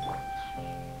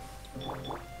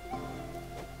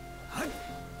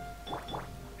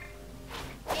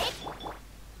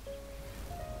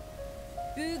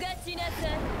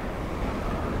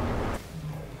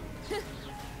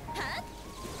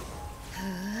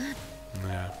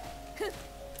Yeah.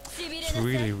 It's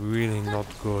really not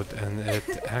good, and it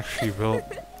actually will...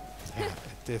 Yeah,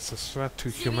 it is a threat to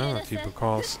humanity,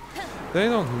 because they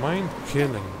don't mind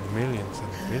killing millions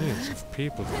and billions of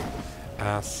people,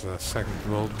 as the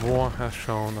Second World War has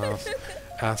shown us,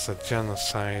 as a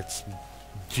genocide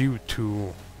due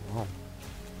to... well,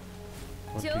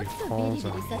 what do you call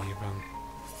them even?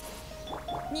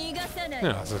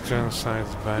 Yeah, the genocide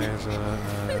by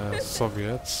the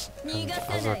Soviets and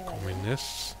other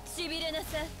communists.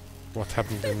 What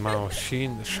happened in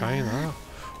China?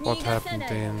 What happened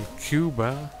in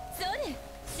Cuba?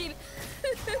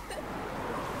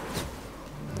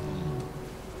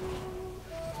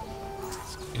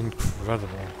 It's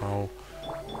incredible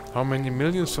how many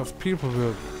millions of people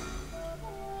were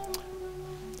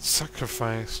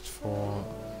sacrificed for,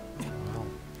 well,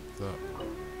 the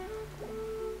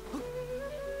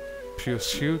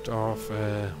pursuit of,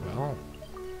 well,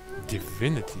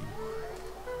 divinity.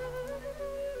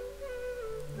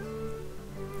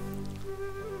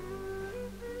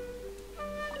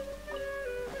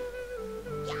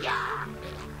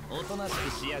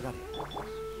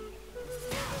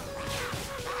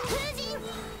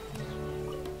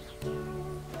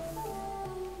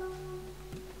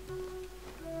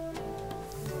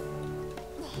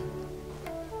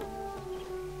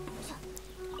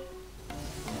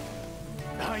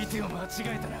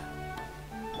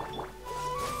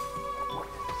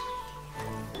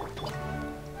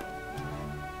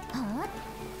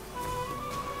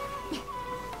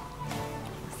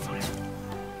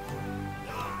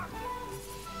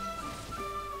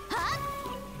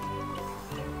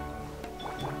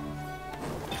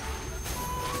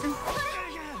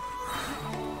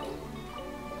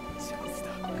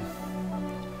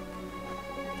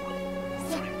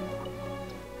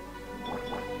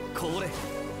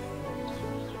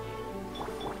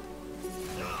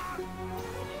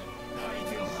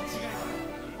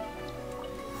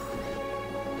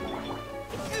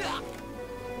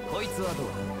 つはどう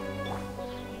だ。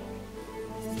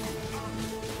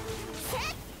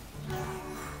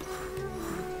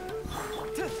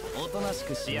おとなし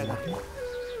くしやがる。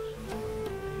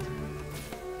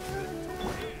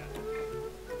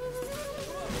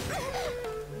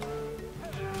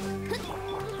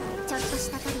ちょっと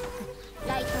したトリック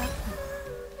ライトアップ。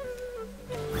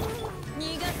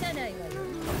逃がさないわよ。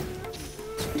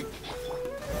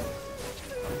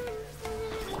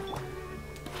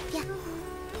やっ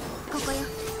ここよ。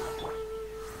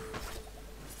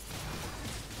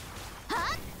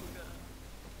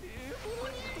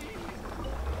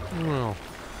Well,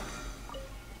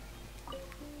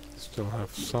 still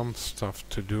have some stuff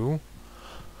to do.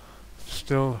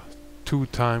 Still 2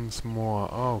 times more.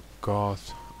 Oh god,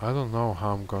 I don't know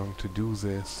how I'm going to do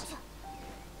this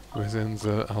within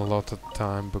the allotted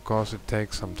time, because it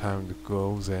takes some time to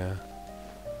go there.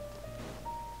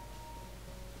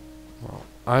 Well,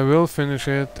 I will finish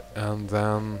it and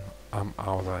then I'm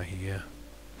out of here.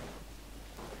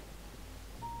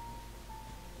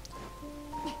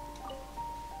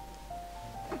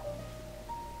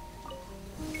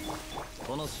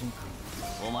 この瞬間、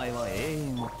お前は永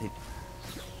遠を手に。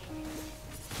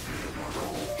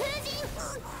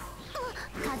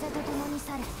風と共に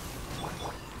去れ。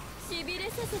しびれ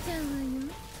させちゃうわよ。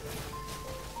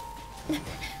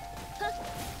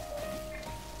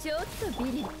ちょっと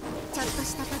ビリ。ちょっと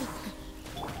したトリック。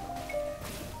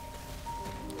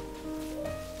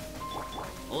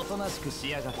おとなしくし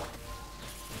やがる。こ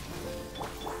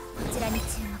ちらに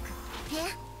注目。へよっ。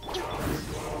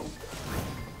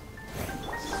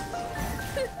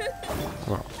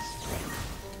Well,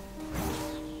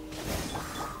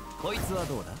 こいつは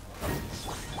どうだ。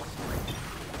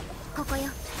ここよ。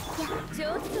やち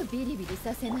ょっとビリビリ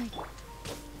させない。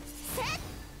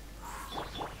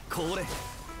これ。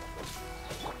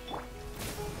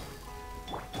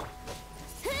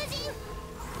封じ。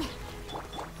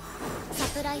サ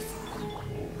プライズ。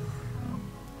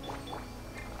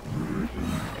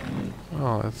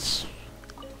 oh, that's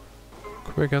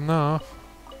quick enough.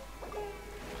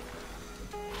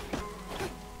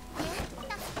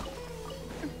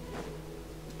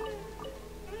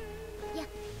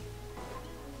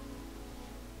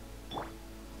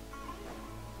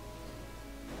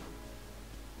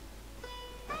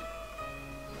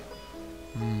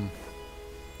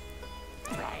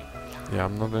 Yeah,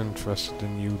 I'm not interested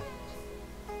in new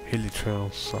hilly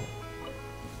trails, so.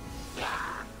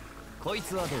 こい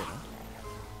つはどうだ。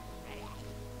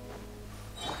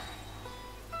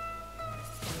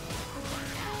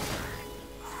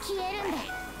消えるんで。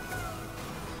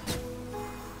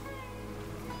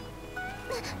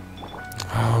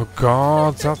Oh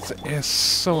god, that is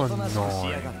so おとなしくしや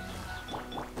annoying. がる。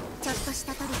ちょっとし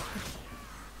たトリック。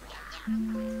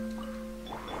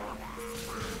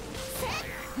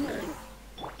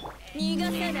逃が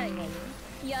さないわよ。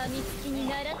やみつきに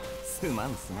なら。すま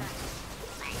んすまん。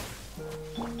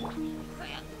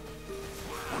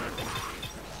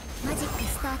マジック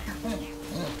スタート。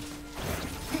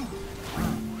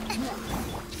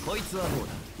こいつはどう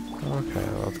だ。Okay,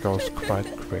 that goes quite し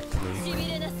quickly. び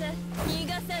れなさい。逃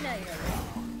がさないわよ。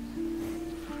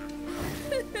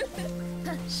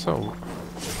 So,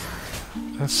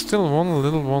 there's still one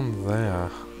little one there.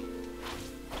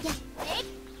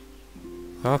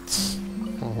 That's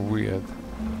weird.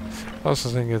 I also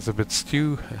think it's a bit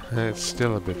it's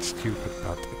still a bit stupid,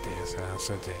 but it is as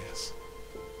it is.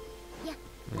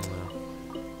 No.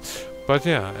 But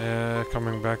yeah,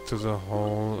 coming back to the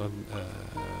whole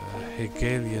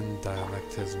Hegelian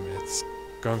dialectism, it's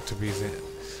going to be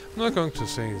I'm not going to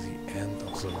say the end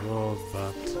of the world,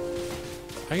 but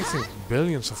I think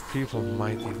billions of people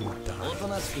might even die in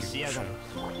the future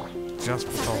just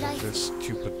because of this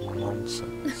stupid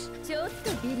nonsense. ちょっ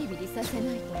とビリビリさせ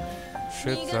ないと。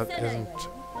 Shit that isn't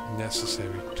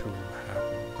necessary to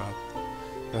happen, but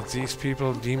that these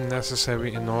people deem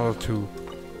necessary in order to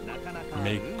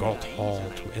make God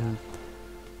whole,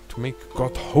 to make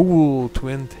God whole, to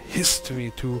end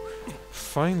history, to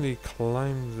finally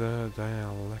climb the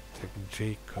dialectic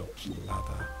Jacob's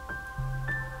ladder.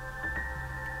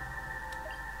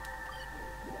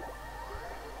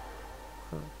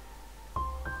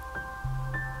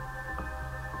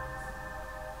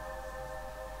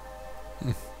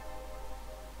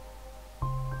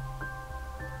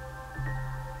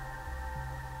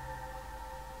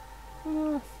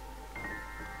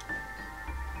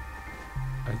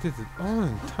 I did it all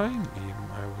in time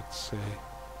even, I would say.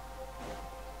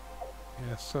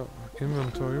 Yeah, so,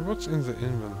 inventory. What's in the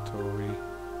inventory?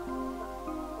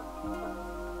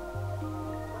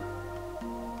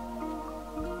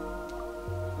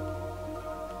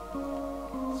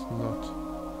 not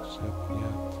set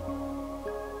yet.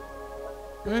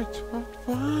 Wait, what?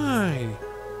 Why?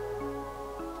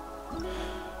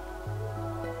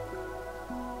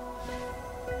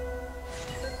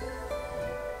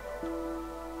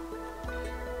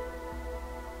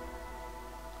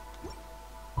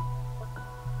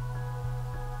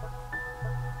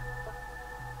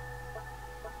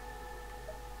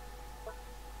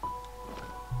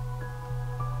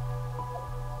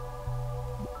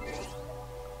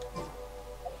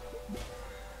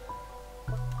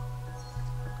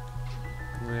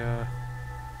 Yeah.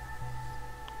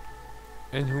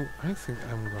 Anywho, I think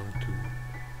I'm going to...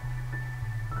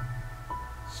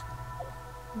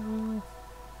 Mm.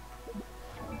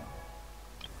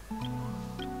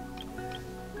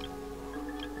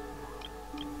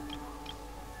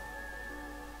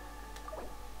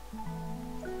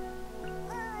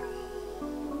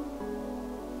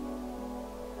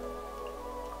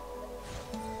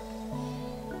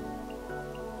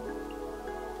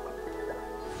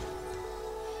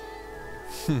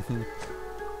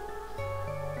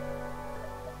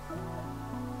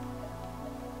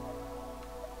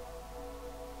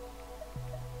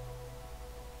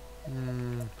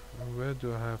 Where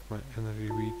do I have my energy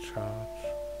recharge?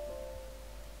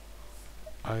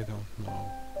 I don't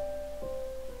know.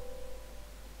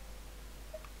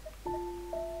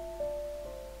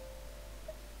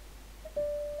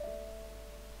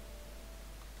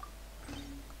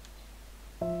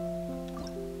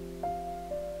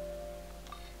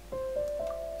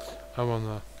 I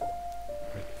wanna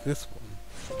make this one.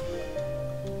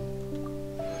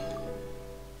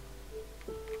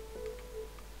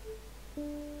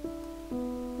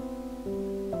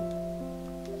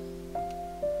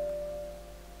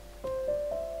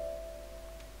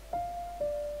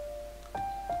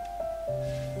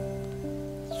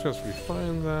 Let's just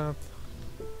refine that.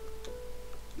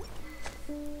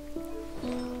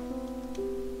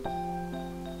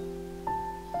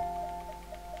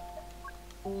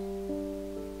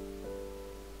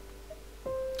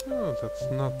 Oh, that's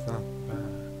not that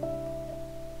bad.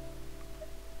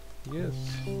 Yes.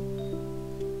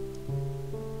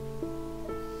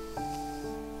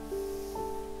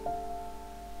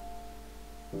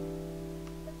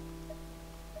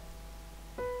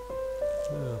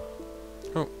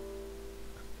 Oh.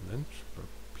 Adventure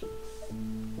piece.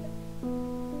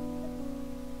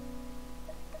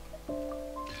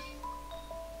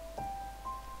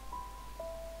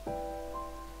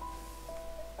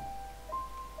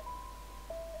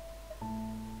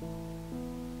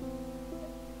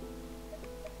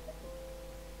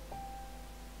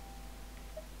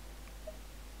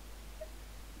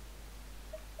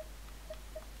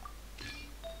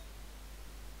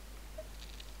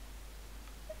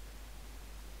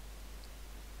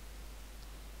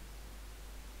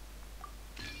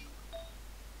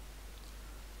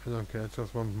 I don't care, I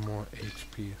just want more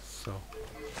HP, so...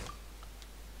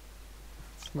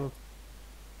 It's not...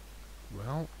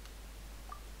 Well...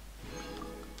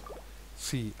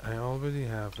 See, I already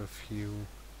have a few...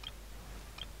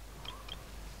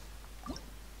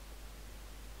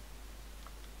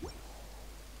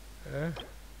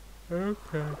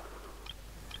 Okay.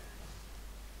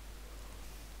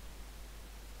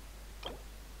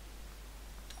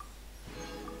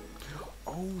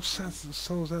 Oh,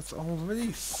 so that's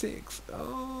already 6.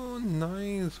 Oh,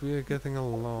 nice. We are getting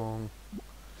along.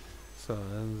 So,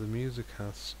 and the music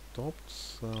has stopped,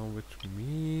 so which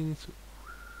means...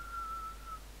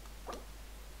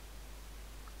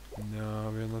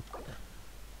 No, we're not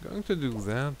going to do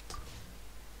that.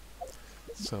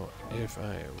 So, if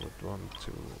I would want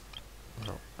to...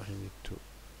 No, I need to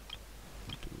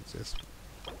do this.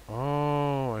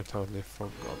 Oh, I totally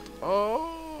forgot.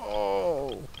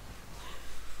 Oh!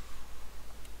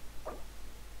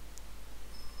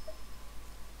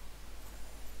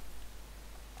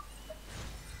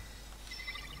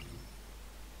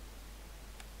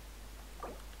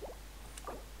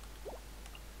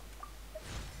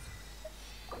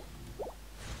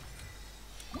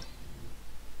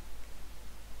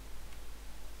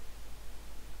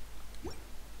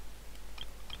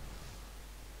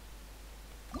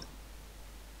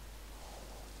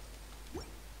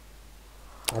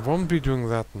 I won't be doing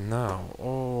that now.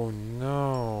 Oh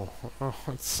no. Oh,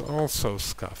 it's also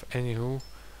scuff. Anywho,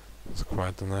 it's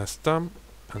quite a nice dump,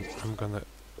 and I'm gonna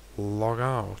log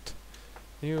out.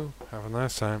 You have a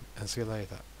nice time and see you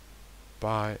later.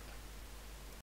 Bye.